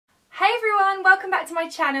everyone, welcome back to my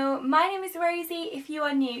channel. My name is Rosie. If you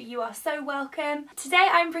are new, you are so welcome. Today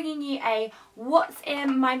I'm bringing you a what's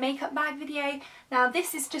in my makeup bag video. Now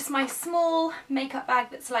this is just my small makeup bag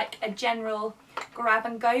that's like a general grab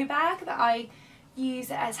and go bag that I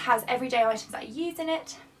use, as has everyday items that I use in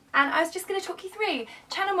it. And I was just going to talk you through.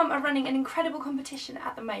 Channel Mum are running an incredible competition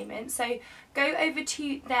at the moment, so go over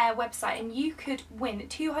to their website and you could win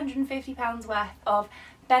 £250 worth of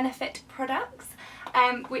benefit products,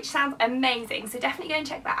 which sounds amazing, so definitely go and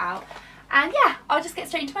check that out. And yeah, I'll just get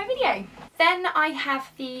straight into my video. Then I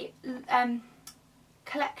have the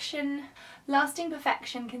Collection Lasting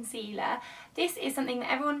Perfection Concealer. This is something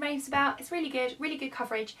that everyone raves about. It's really good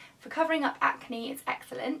coverage. For covering up acne, it's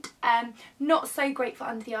excellent. Not so great for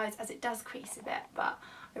under the eyes as it does crease a bit, but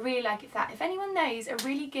I really like it for that. If anyone knows a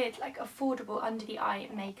really good, like affordable under the eye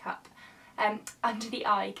makeup, under the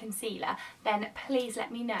eye concealer, then please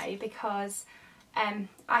let me know, because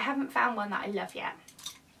I haven't found one that I love yet.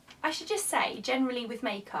 I should just say, generally with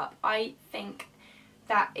makeup, I think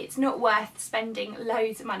that it's not worth spending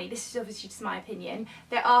loads of money. This is obviously just my opinion.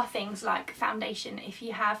 There are things like foundation. If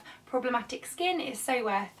you have problematic skin, it's so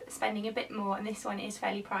worth spending a bit more, and this one is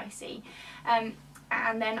fairly pricey. And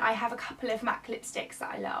then I have a couple of MAC lipsticks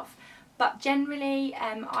that I love. But generally,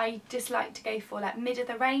 I just like to go for like mid of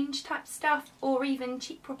the range type stuff, or even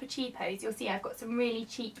cheap, proper cheapos. You'll see I've got some really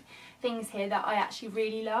cheap things here that I actually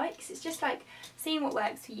really like. So it's just like seeing what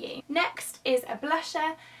works for you. Next is a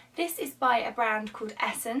blusher. This is by a brand called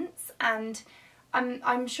Essence, and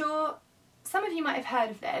I'm sure some of you might have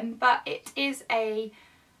heard of them, but it is a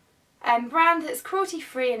brand that's cruelty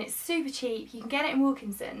free and it's super cheap. You can get it in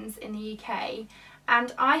Wilkinson's in the UK.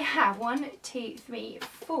 And I have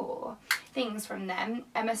 4 things from them: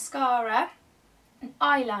 a mascara, an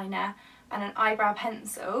eyeliner and an eyebrow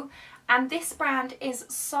pencil. And this brand is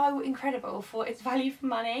so incredible for its value for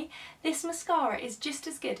money. This mascara is just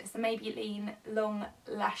as good as the Maybelline Long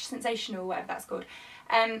Lash Sensational, whatever that's called.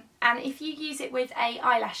 And if you use it with a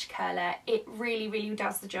eyelash curler, it really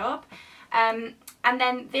does the job. And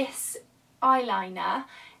then this eyeliner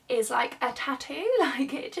is like a tattoo,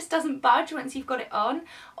 like it just doesn't budge once you've got it on.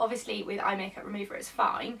 Obviously with eye makeup remover it's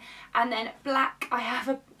fine. And then black, I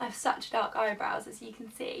have such dark eyebrows, as you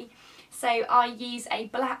can see, so I use a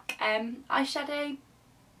black eyeshadow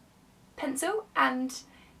pencil, and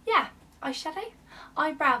yeah,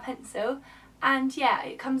 eyebrow pencil, and yeah,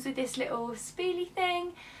 it comes with this little spoolie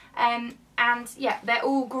thing. And yeah, they're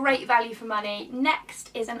all great value for money. Next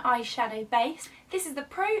is an eyeshadow base. This is the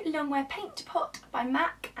Pro Longwear Paint Pot by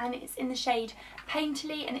MAC, and it's in the shade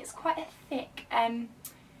Painterly, and it's quite a thick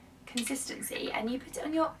consistency, and you put it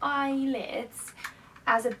on your eyelids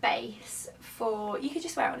as a base for, you could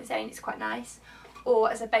just wear it on its own, it's quite nice, or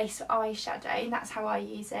as a base for eyeshadow, and that's how I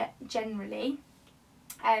use it generally.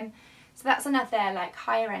 So that's another like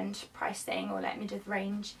higher end price thing, or like mid of the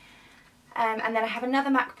range. And then I have another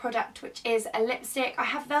MAC product, which is a lipstick. I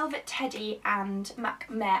have Velvet Teddy and MAC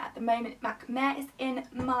Mare. At the moment, MAC Mare is in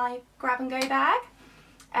my grab and go bag.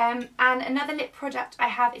 And another lip product I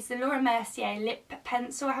have is the Laura Mercier lip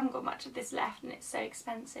pencil. I haven't got much of this left and it's so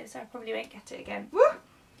expensive, so I probably won't get it again. Woo!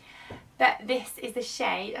 But this is the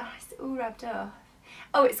shade. Oh, it's all rubbed off.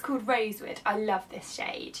 Oh, it's called Rosewood. I love this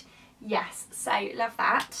shade. Yes, so love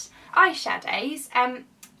that. Eyeshadows.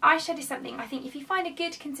 Eyeshadow is something, I think if you find a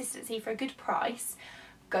good consistency for a good price,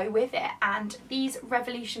 go with it. And these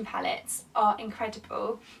Revolution palettes are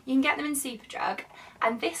incredible. You can get them in Superdrug,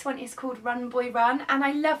 and this one is called Run Boy Run, and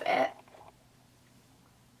I love it.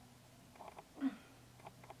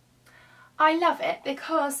 I love it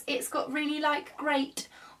because it's got really like great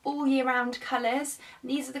all year round colours.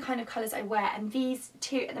 These are the kind of colours I wear, and these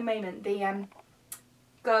two at the moment, the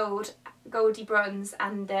goldy bronze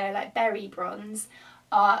and the like berry bronze,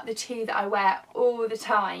 are the two that I wear all the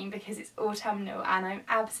time because it's autumnal, and I'm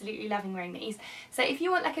absolutely loving wearing these. So if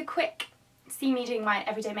you want like a quick see me doing my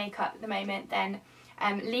everyday makeup at the moment, then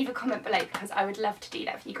leave a comment below, because I would love to do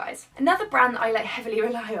that for you guys. Another brand that I like heavily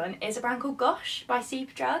rely on is a brand called Gosh by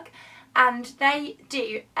Superdrug, and they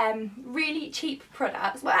do really cheap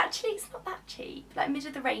products. Well, actually it's not that cheap, like mid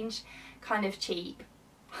of the range kind of cheap,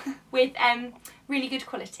 with really good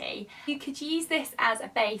quality. You could use this as a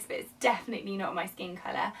base, but it's definitely not my skin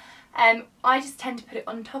colour. I just tend to put it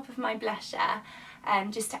on top of my blusher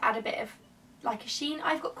just to add a bit of like a sheen.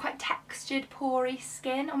 I've got quite textured, pory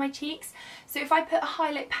skin on my cheeks, so if I put a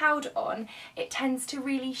highlight powder on, it tends to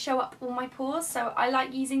really show up all my pores, so I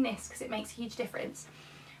like using this because it makes a huge difference.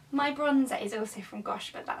 My bronzer is also from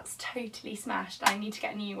Gosh, but that's totally smashed. I need to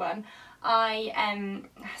get a new one. I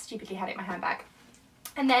stupidly had it in my handbag.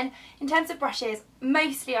 And then in terms of brushes,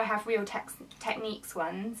 mostly I have Real Techniques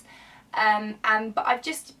ones, But I've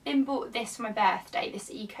just been bought this for my birthday,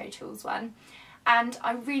 this Eco Tools one, and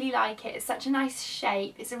I really like it. It's such a nice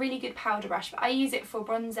shape. It's a really good powder brush, but I use it for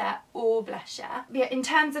bronzer or blusher. But in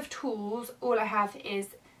terms of tools, all I have is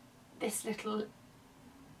this little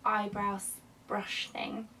eyebrow brush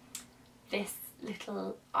thing, this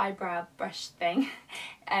little eyebrow brush thing.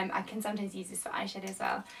 I can sometimes use this for eyeshadow as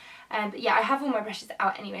well. But yeah, I have all my brushes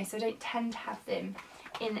out anyway, so I don't tend to have them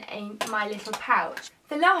in my little pouch.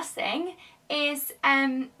 The last thing is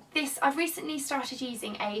this. I've recently started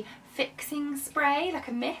using a fixing spray, like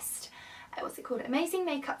a mist. What's it called? Amazing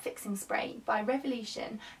Makeup Fixing Spray by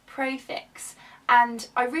Revolution Pro Fix. And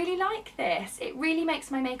I really like this. It really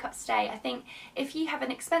makes my makeup stay. I think if you have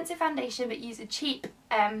an expensive foundation but use a cheap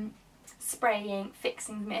spraying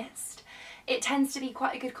fixing mist, it tends to be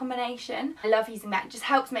quite a good combination. I love using that. It just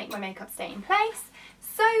helps make my makeup stay in place.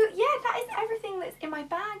 So yeah, that is everything that's in my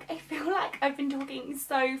bag. I feel like I've been talking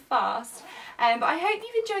so fast, but I hope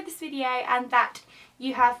you've enjoyed this video and that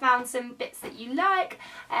you have found some bits that you like.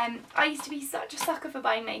 I used to be such a sucker for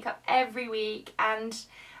buying makeup every week, and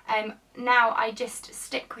now I just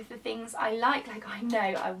stick with the things I like. Like, I know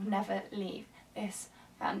I will never leave this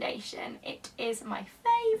foundation. It is my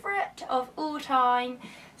favourite of all time.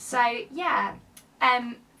 So yeah,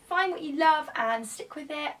 find what you love and stick with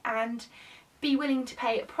it, and be willing to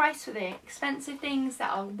pay a price for the expensive things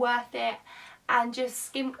that are worth it, and just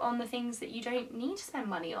skimp on the things that you don't need to spend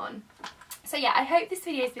money on. So yeah, I hope this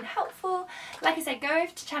video has been helpful. Like I said, go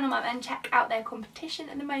over to Channel Mum and check out their competition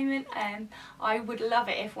at the moment. I would love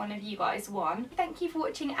it if one of you guys won. Thank you for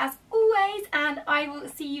watching as always, and I will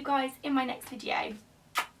see you guys in my next video.